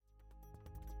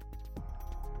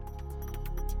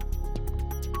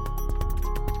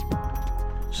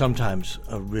Sometimes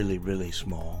a really, really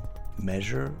small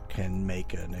measure can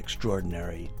make an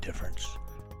extraordinary difference.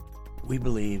 We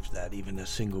believe that even a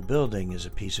single building is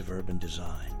a piece of urban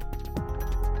design.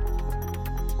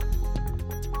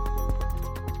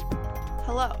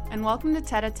 Hello, and welcome to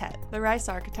Tete-a-Tete, the Rice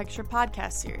Architecture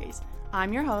podcast series.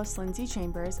 I'm your host, Lindsay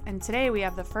Chambers, and today we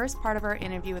have the first part of our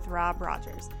interview with Rob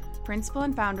Rogers, principal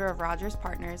and founder of Rogers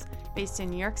Partners, based in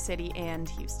New York City and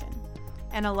Houston.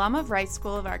 An alum of Rice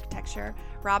School of Architecture,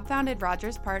 Rob founded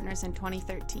Rogers Partners in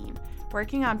 2013,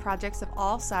 working on projects of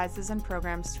all sizes and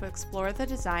programs to explore the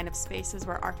design of spaces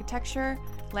where architecture,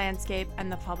 landscape, and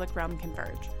the public realm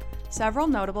converge. Several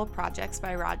notable projects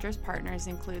by Rogers Partners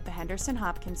include the Henderson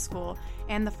Hopkins School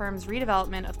and the firm's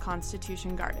redevelopment of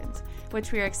Constitution Gardens,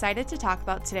 which we are excited to talk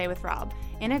about today with Rob,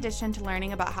 in addition to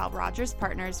learning about how Rogers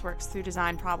Partners works through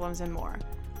design problems and more.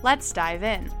 Let's dive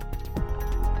in.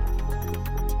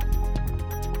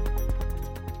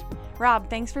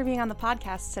 Rob, thanks for being on the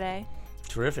podcast today.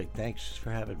 Terrific. Thanks for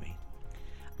having me.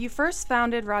 You first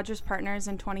founded Rogers Partners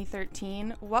in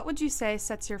 2013. What would you say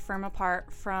sets your firm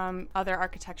apart from other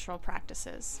architectural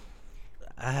practices?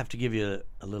 I have to give you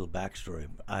a little backstory.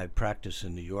 I practiced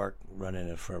in New York,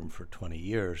 running a firm for 20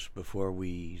 years before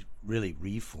we really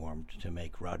reformed to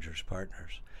make Rogers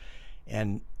Partners.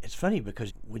 And it's funny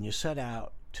because when you set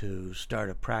out to start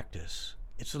a practice,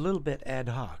 it's a little bit ad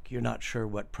hoc. You're not sure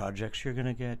what projects you're going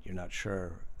to get. You're not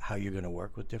sure how you're going to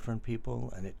work with different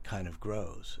people, and it kind of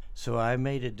grows. So I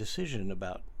made a decision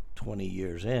about 20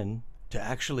 years in to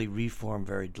actually reform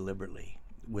very deliberately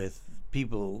with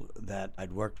people that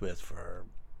I'd worked with for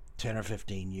 10 or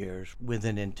 15 years with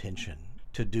an intention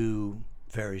to do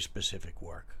very specific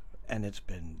work. And it's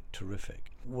been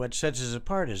terrific. What sets us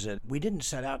apart is that we didn't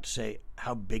set out to say,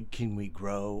 how big can we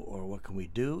grow or what can we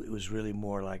do? It was really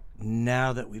more like,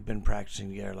 now that we've been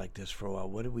practicing together like this for a while,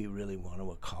 what do we really want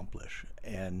to accomplish?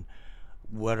 And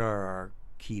what are our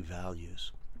key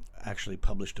values? I actually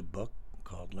published a book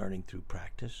called Learning Through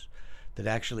Practice that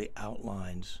actually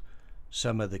outlines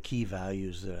some of the key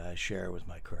values that I share with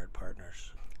my current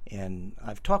partners. And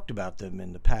I've talked about them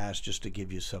in the past just to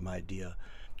give you some idea.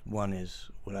 One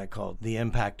is what I call the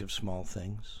impact of small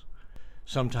things.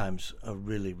 Sometimes a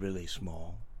really, really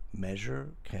small measure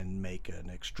can make an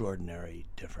extraordinary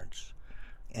difference.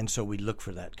 And so we look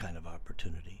for that kind of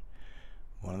opportunity.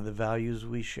 One of the values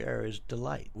we share is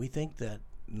delight. We think that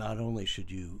not only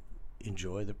should you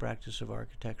enjoy the practice of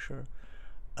architecture,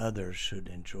 others should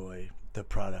enjoy the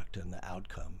product and the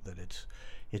outcome, that it's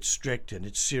strict and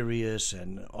it's serious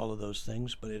and all of those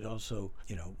things, but it also,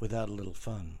 without a little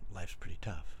fun, life's pretty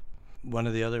tough. One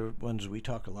of the other ones we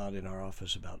talk a lot in our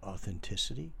office about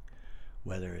authenticity,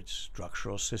 whether it's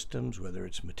structural systems, whether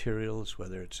it's materials,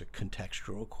 whether it's a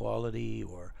contextual quality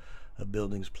or a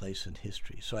building's place in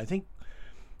history. So I think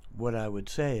what I would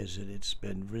say is that it's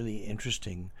been really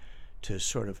interesting to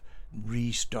sort of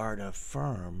restart a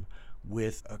firm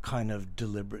with a kind of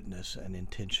deliberateness and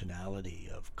intentionality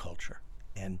of culture.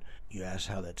 And you ask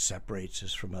how that separates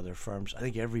us from other firms. I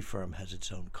think every firm has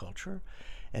its own culture,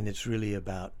 and it's really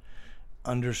about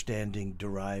understanding,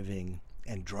 deriving,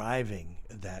 and driving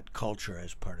that culture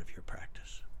as part of your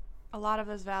practice. A lot of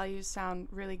those values sound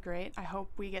really great. I hope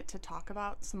we get to talk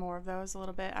about some more of those a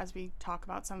little bit as we talk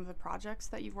about some of the projects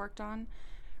that you've worked on.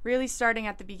 Really starting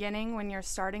at the beginning, when you're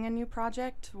starting a new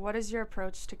project, what is your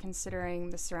approach to considering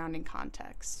the surrounding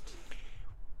context?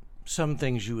 Some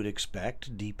things you would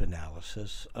expect, deep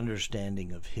analysis,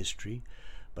 understanding of history,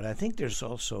 but I think there's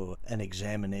also an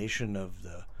examination of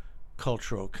the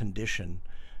cultural condition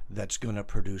that's going to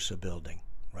produce a building,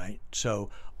 right? So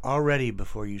already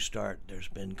before you start, there's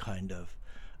been kind of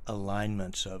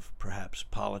alignments of perhaps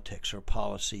politics or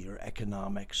policy or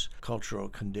economics, cultural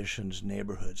conditions,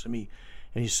 neighborhoods. Let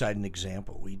me cite an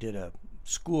example. We did a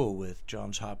school with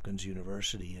Johns Hopkins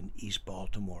University in East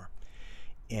Baltimore,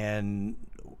 and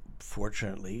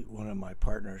fortunately, one of my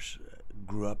partners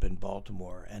grew up in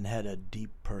Baltimore and had a deep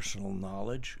personal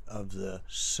knowledge of the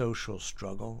social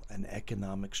struggle and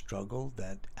economic struggle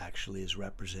that actually is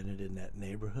represented in that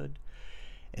neighborhood.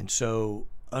 And so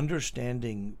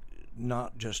understanding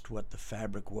not just what the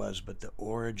fabric was, but the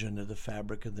origin of the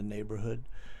fabric of the neighborhood.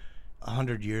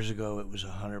 100 years ago, it was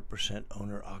 100%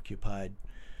 owner-occupied.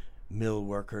 Mill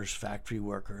workers, factory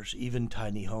workers, even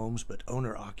tiny homes, but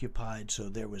owner-occupied, so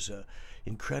there was a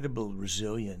incredible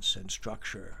resilience and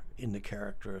structure in the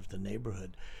character of the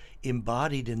neighborhood,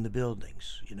 embodied in the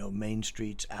buildings. Main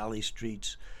streets, alley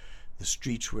streets, the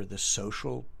streets were the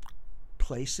social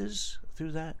places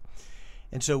through that.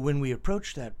 And so when we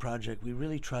approached that project, we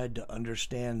really tried to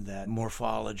understand that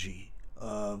morphology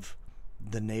of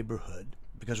the neighborhood,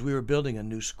 because we were building a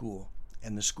new school.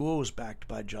 And the school was backed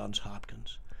by Johns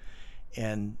Hopkins.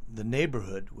 And the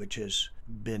neighborhood, which has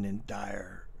been in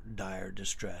dire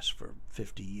distress for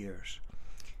 50 years,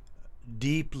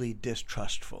 deeply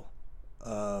distrustful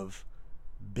of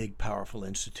big, powerful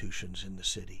institutions in the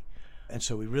city. And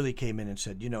so we really came in and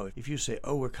said, if you say,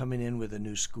 we're coming in with a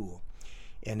new school,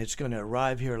 and it's going to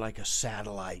arrive here like a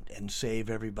satellite and save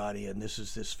everybody, and this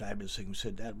is this fabulous thing, we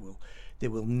said that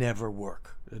will never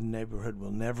work. The neighborhood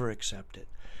will never accept it.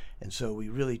 And so we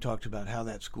really talked about how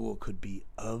that school could be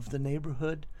of the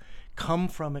neighborhood, come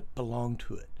from it, belong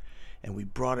to it. And we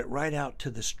brought it right out to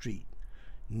the street.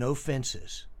 No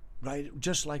fences, right?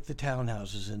 Just like the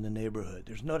townhouses in the neighborhood.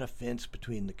 There's not a fence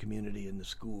between the community and the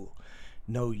school.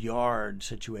 No yard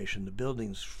situation. The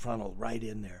building's frontal right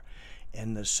in there.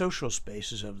 And the social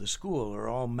spaces of the school are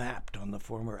all mapped on the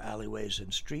former alleyways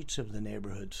and streets of the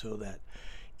neighborhood so that,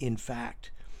 in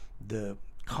fact, the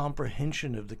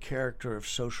comprehension of the character of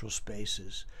social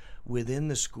spaces within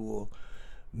the school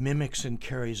mimics and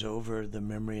carries over the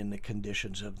memory and the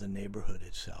conditions of the neighborhood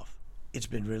itself. It's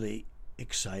been really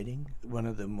exciting. One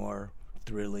of the more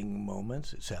thrilling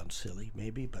moments, it sounds silly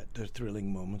maybe, but the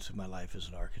thrilling moments of my life as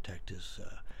an architect is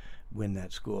when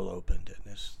that school opened and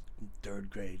this third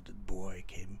grade boy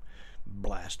came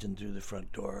blasting through the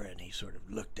front door, and he sort of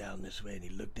looked down this way and he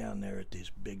looked down there at these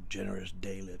big generous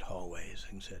daylit hallways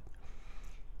and said,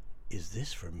 "Is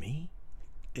this for me?"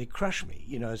 It crushed me.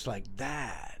 It's like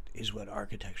that is what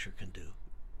architecture can do.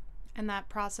 And that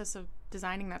process of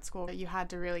designing that school, you had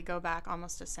to really go back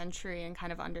almost a century and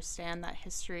kind of understand that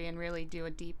history and really do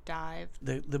a deep dive.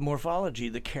 The morphology,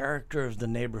 the character of the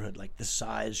neighborhood, like the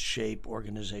size, shape,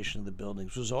 organization of the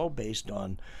buildings, was all based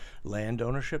on land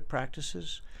ownership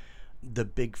practices. The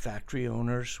big factory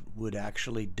owners would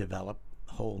actually develop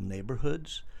whole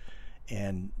neighborhoods.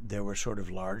 And there were sort of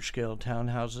large-scale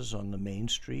townhouses on the main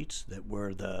streets that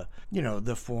were the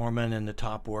foremen and the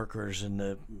top workers and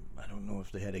I don't know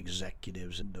if they had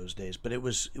executives in those days, but it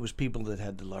was people that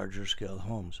had the larger-scale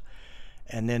homes.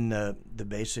 And then the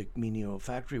basic menial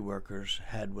factory workers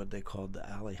had what they called the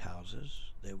alley houses.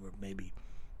 They were maybe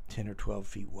 10 or 12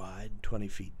 feet wide, 20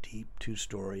 feet deep, 2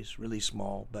 stories, really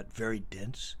small, but very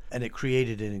dense. And it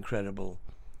created an incredible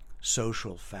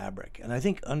social fabric. And I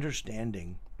think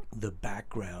understanding the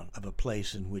background of a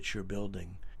place in which you're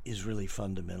building is really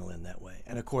fundamental in that way.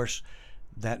 And of course,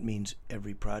 that means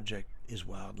every project is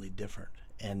wildly different.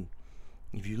 And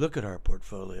if you look at our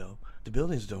portfolio, the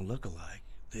buildings don't look alike.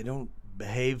 They don't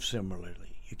behave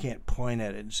similarly. You can't point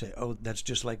at it and say, that's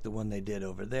just like the one they did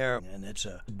over there. And it's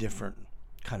a different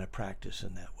kind of practice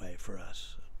in that way for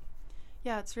us.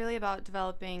 Yeah, it's really about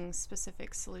developing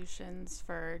specific solutions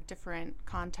for different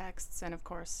contexts and, of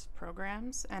course,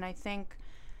 programs. And I think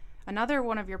another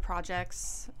one of your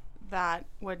projects that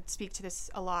would speak to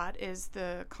this a lot is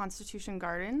the Constitution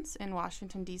Gardens in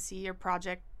Washington, D.C. Your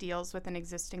project deals with an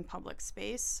existing public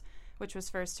space, which was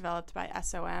first developed by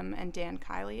SOM and Dan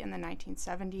Kiley in the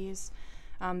 1970s.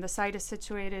 The site is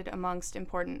situated amongst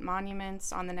important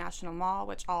monuments on the National Mall,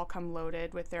 which all come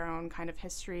loaded with their own kind of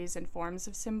histories and forms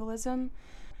of symbolism.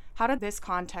 How did this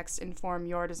context inform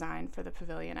your design for the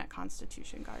pavilion at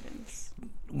Constitution Gardens?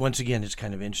 Once again, it's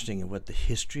kind of interesting in what the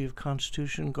history of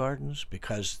Constitution Gardens,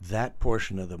 because that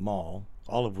portion of the mall,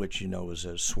 all of which was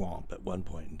a swamp at one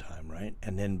point in time, right,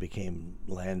 and then became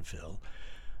landfill.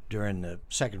 During the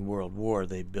Second World War,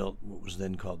 they built what was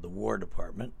then called the War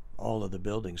Department. All of the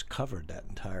buildings covered that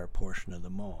entire portion of the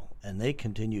mall, and they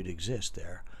continued to exist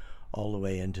there all the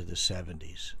way into the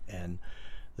 70s. And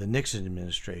the Nixon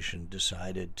administration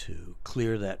decided to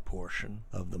clear that portion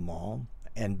of the mall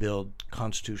and build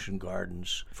Constitution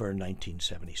Gardens for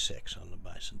 1976 on the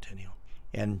bicentennial.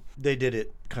 And they did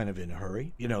it kind of in a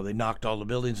hurry. They knocked all the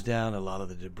buildings down. A lot of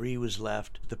the debris was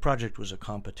left. The project was a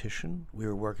competition. We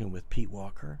were working with Pete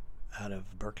Walker out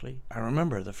of Berkeley. I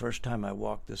remember the first time I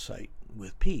walked the site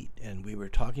with Pete, and we were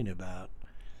talking about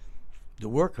the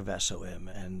work of SOM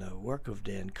and the work of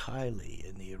Dan Kiley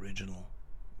in the original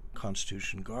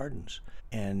Constitution Gardens.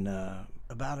 And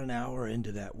about an hour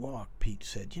into that walk, Pete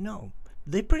said,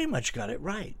 they pretty much got it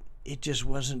right. It just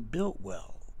wasn't built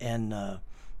well. And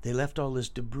they left all this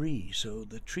debris, so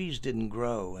the trees didn't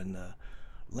grow and the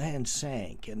land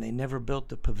sank, and they never built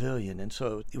the pavilion. And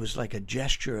so it was like a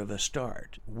gesture of a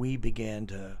start. We began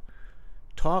to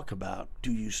talk about,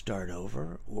 do you start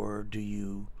over, or do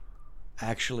you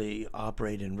actually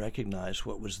operate and recognize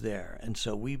what was there? And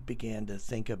so we began to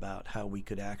think about how we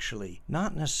could actually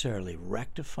not necessarily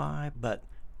rectify, but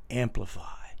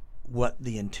amplify what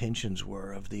the intentions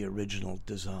were of the original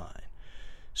design.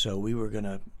 So we were going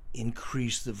to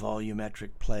increase the volumetric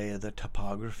play of the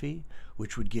topography,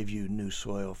 which would give you new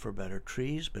soil for better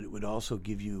trees, but it would also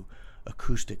give you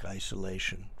acoustic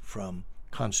isolation from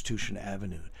Constitution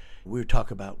Avenue. We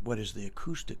talk about what is the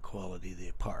acoustic quality of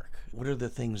the park. What are the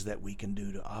things that we can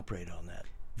do to operate on that?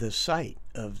 The site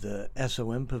of the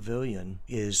SOM Pavilion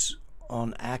is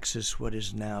on axis what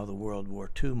is now the World War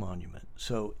II monument.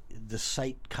 So the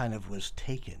site kind of was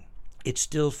taken. It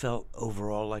still felt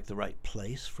overall like the right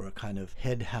place for a kind of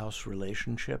head-house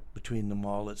relationship between the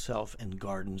mall itself and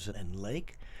gardens and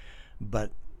lake,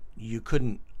 but you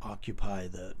couldn't occupy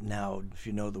the, now, if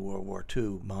you know the World War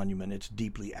II monument, it's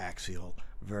deeply axial,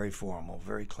 very formal,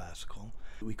 very classical.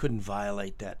 We couldn't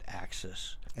violate that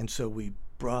axis, and so we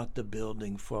brought the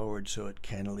building forward so it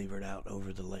cantilevered out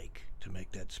over the lake to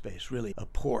make that space really a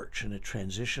porch and a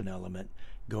transition element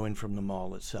going from the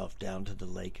mall itself down to the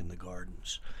lake and the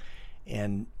gardens.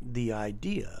 And the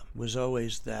idea was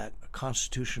always that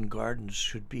Constitution Gardens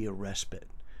should be a respite.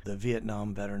 The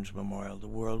Vietnam Veterans Memorial, the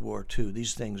World War II,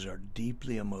 these things are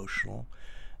deeply emotional.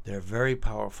 They're very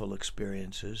powerful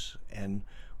experiences, and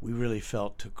we really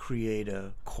felt to create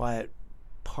a quiet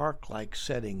park-like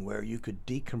setting where you could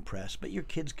decompress, but your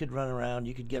kids could run around,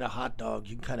 you could get a hot dog,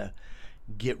 you can kind of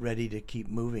get ready to keep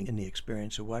moving in the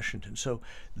experience of Washington. So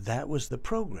that was the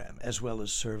program, as well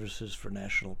as services for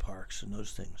national parks and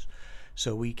those things.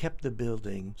 So we kept the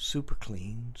building super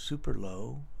clean, super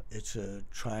low. It's a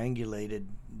triangulated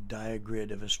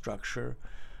diagrid of a structure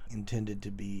intended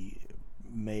to be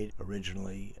made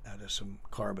originally out of some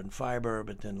carbon fiber,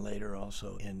 but then later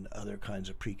also in other kinds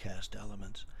of precast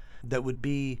elements. That would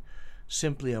be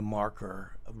simply a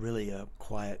marker, really a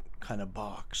quiet kind of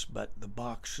box, but the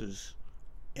box's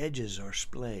edges are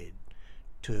splayed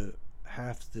to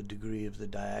half the degree of the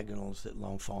diagonals that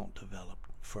L'Enfant developed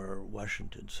for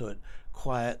Washington. So it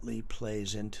quietly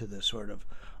plays into the sort of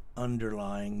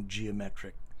underlying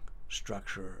geometric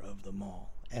structure of the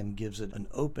mall and gives it an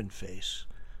open face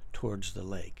towards the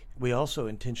lake. We also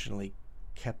intentionally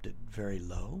kept it very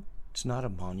low. It's not a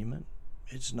monument.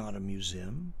 It's not a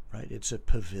museum, right? It's a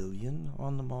pavilion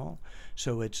on the mall.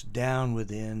 So it's down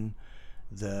within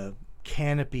the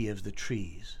canopy of the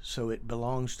trees. So it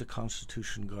belongs to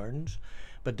Constitution Gardens,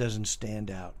 but doesn't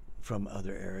stand out from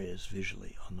other areas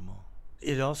visually on the mall.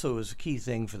 It also was a key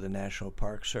thing for the National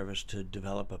Park Service to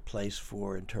develop a place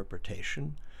for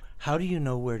interpretation. How do you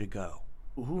know where to go?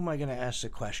 Who am I going to ask the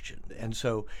question? And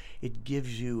so it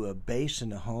gives you a base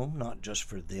and a home, not just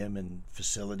for them and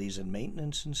facilities and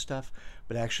maintenance and stuff,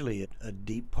 but actually a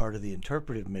deep part of the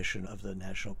interpretive mission of the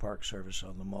National Park Service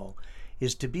on the mall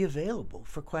is to be available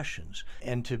for questions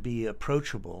and to be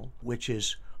approachable, which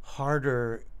is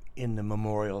harder in the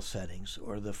memorial settings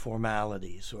or the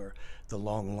formalities or the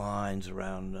long lines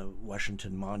around the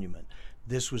Washington Monument.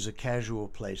 This was a casual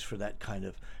place for that kind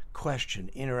of question,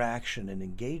 interaction, and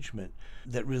engagement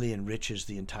that really enriches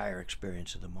the entire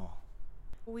experience of the mall.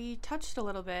 We touched a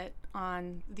little bit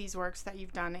on these works that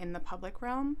you've done in the public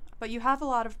realm, but you have a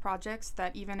lot of projects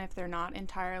that, even if they're not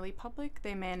entirely public,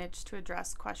 they manage to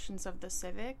address questions of the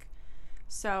civic.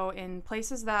 So in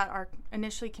places that are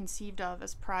initially conceived of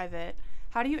as private,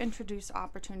 how do you introduce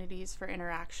opportunities for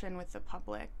interaction with the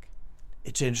public?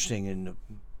 It's interesting in the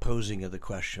posing of the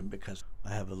question because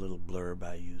I have a little blurb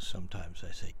I use sometimes.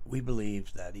 I say, we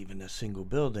believe that even a single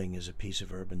building is a piece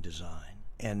of urban design,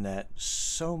 and that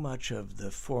so much of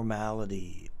the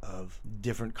formality of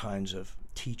different kinds of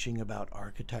teaching about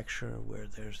architecture, where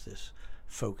there's this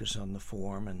focus on the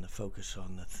form and the focus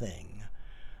on the thing.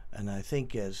 And I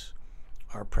think as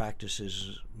our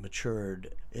practices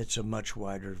matured, it's a much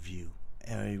wider view.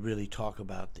 And we really talk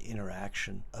about the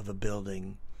interaction of a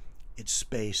building, its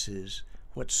spaces,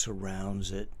 what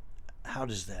surrounds it, how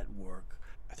does that work?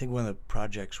 I think one of the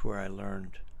projects where I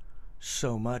learned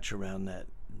so much around that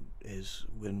is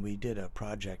when we did a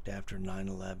project after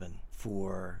 9/11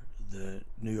 for the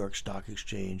New York Stock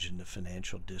Exchange and the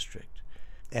financial district.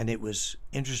 And it was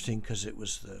interesting because it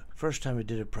was the first time we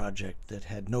did a project that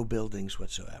had no buildings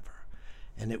whatsoever.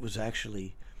 And it was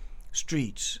actually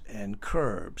streets and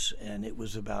curbs, and it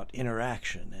was about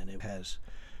interaction, and it has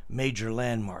major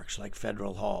landmarks like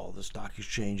Federal Hall, the Stock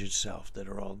Exchange itself, that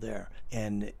are all there.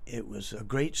 And it was a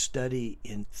great study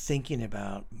in thinking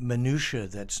about minutia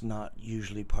that's not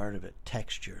usually part of it,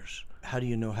 textures. How do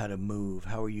you know how to move?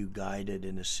 How are you guided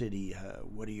in a city?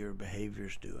 What do your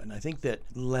behaviors do? And I think that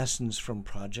lessons from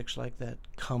projects like that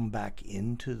come back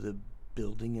into the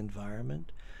building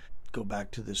environment. Go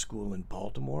back to the school in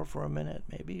Baltimore for a minute,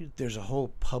 maybe. There's a whole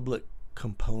public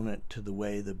component to the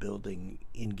way the building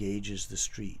engages the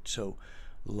street. So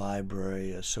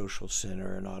library, a social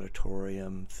center, an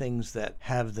auditorium, things that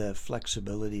have the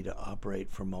flexibility to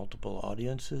operate for multiple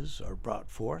audiences are brought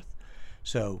forth.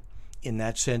 So in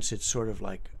that sense, it's sort of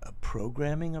like a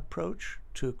programming approach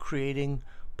to creating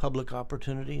public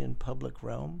opportunity in public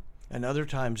realm. And other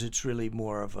times it's really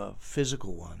more of a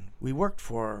physical one. We worked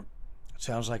for, it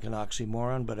sounds like an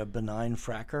oxymoron, but a benign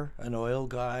fracker, an oil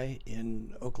guy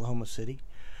in Oklahoma City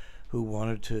who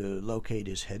wanted to locate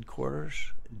his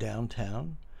headquarters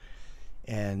downtown.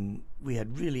 And we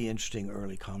had really interesting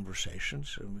early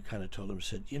conversations. And we kind of told him,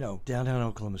 said, downtown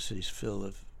Oklahoma City's full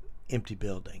of empty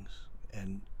buildings.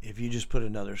 And if you just put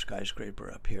another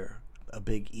skyscraper up here, a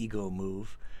big ego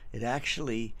move, it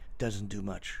actually doesn't do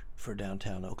much for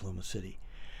downtown Oklahoma City.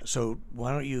 So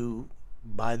why don't you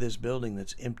buy this building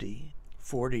that's empty,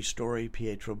 40-story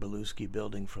Pietro Belluschi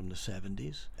building from the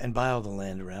 70s, and buy all the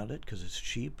land around it because it's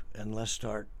cheap, and let's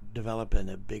start developing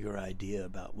a bigger idea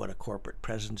about what a corporate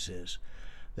presence is,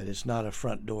 that it's not a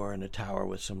front door and a tower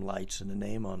with some lights and a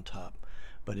name on top,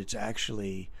 but it's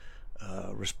actually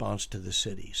a response to the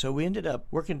city. So we ended up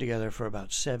working together for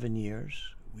about 7 years.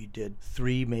 We did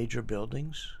 3 major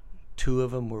buildings. 2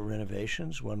 of them were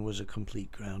renovations. 1 was a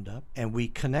complete ground up. And we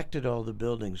connected all the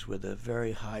buildings with a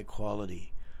very high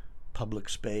quality public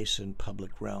space and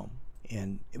public realm.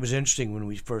 And it was interesting when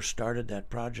we first started that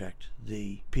project,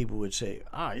 the people would say,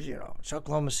 it's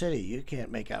Oklahoma City. You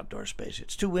can't make outdoor space.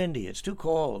 It's too windy. It's too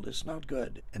cold. It's not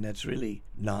good. And that's really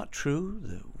not true.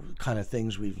 The kind of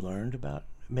things we've learned about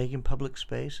making public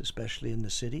space, especially in the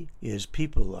city, is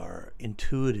people are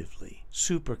intuitively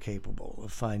super capable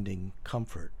of finding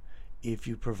comfort if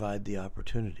you provide the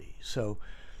opportunity. So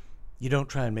you don't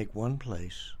try and make one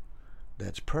place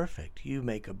that's perfect. You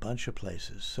make a bunch of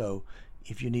places. So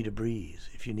if you need a breeze,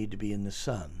 if you need to be in the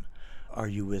sun, are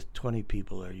you with 20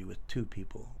 people? Are you with 2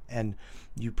 people? And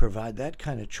you provide that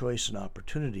kind of choice and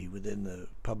opportunity within the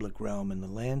public realm and the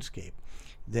landscape,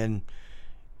 then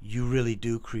you really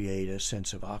do create a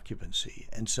sense of occupancy.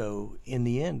 And so in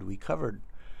the end, we covered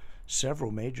several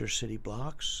major city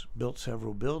blocks, built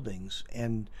several buildings,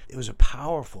 and it was a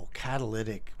powerful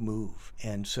catalytic move.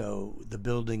 And so the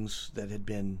buildings that had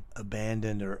been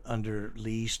abandoned or under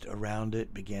leased around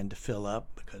it began to fill up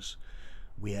because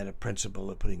we had a principle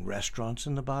of putting restaurants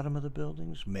in the bottom of the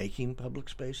buildings, making public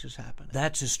spaces happen.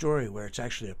 That's a story where it's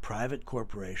actually a private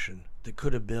corporation that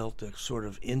could have built a sort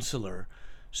of insular,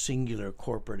 singular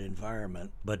corporate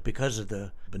environment, but because of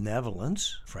the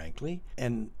benevolence, frankly,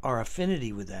 and our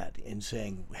affinity with that in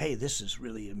saying, hey, this is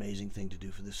really an amazing thing to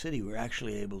do for the city, we're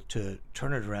actually able to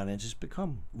turn it around and just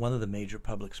become one of the major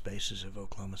public spaces of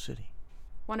Oklahoma City.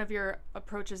 One of your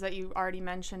approaches that you already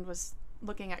mentioned was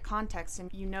looking at context,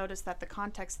 and you noticed that the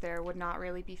context there would not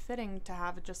really be fitting to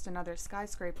have just another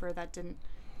skyscraper that didn't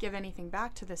give anything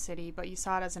back to the city, but you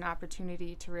saw it as an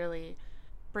opportunity to really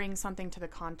bring something to the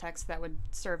context that would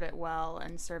serve it well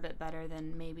and serve it better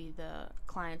than maybe the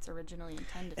clients originally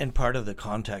intended. And part of the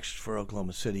context for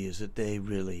Oklahoma City is that they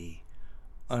really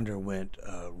underwent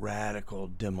a radical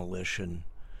demolition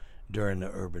during the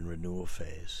urban renewal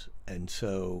phase. And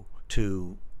so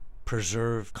to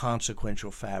preserve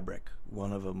consequential fabric,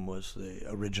 one of them was the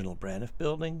original Braniff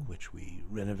building, which we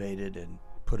renovated and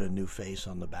put a new face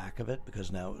on the back of it because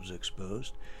now it was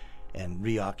exposed, and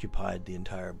reoccupied the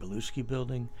entire Belluschi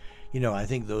building. I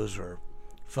think those are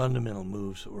fundamental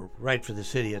moves that were right for the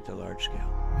city at the large scale.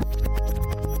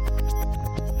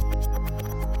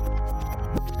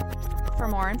 For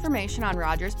more information on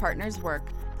Rogers Partners'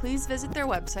 work, please visit their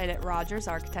website at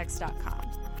rogersarchitects.com.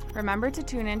 Remember to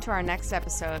tune in to our next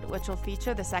episode, which will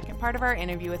feature the second part of our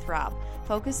interview with Rob,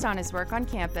 focused on his work on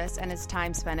campus and his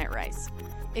time spent at Rice.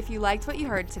 If you liked what you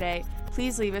heard today,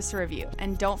 please leave us a review,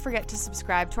 and don't forget to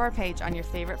subscribe to our page on your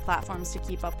favorite platforms to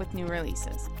keep up with new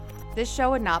releases. This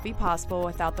show would not be possible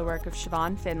without the work of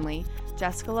Siobhan Finley,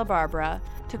 Jessica LaBarbera,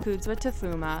 Takudzwa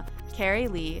Tafuma, Carrie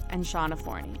Lee, and Shauna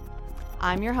Forney.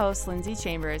 I'm your host, Lindsay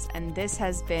Chambers, and this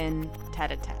has been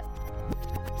Tete-a-Tete.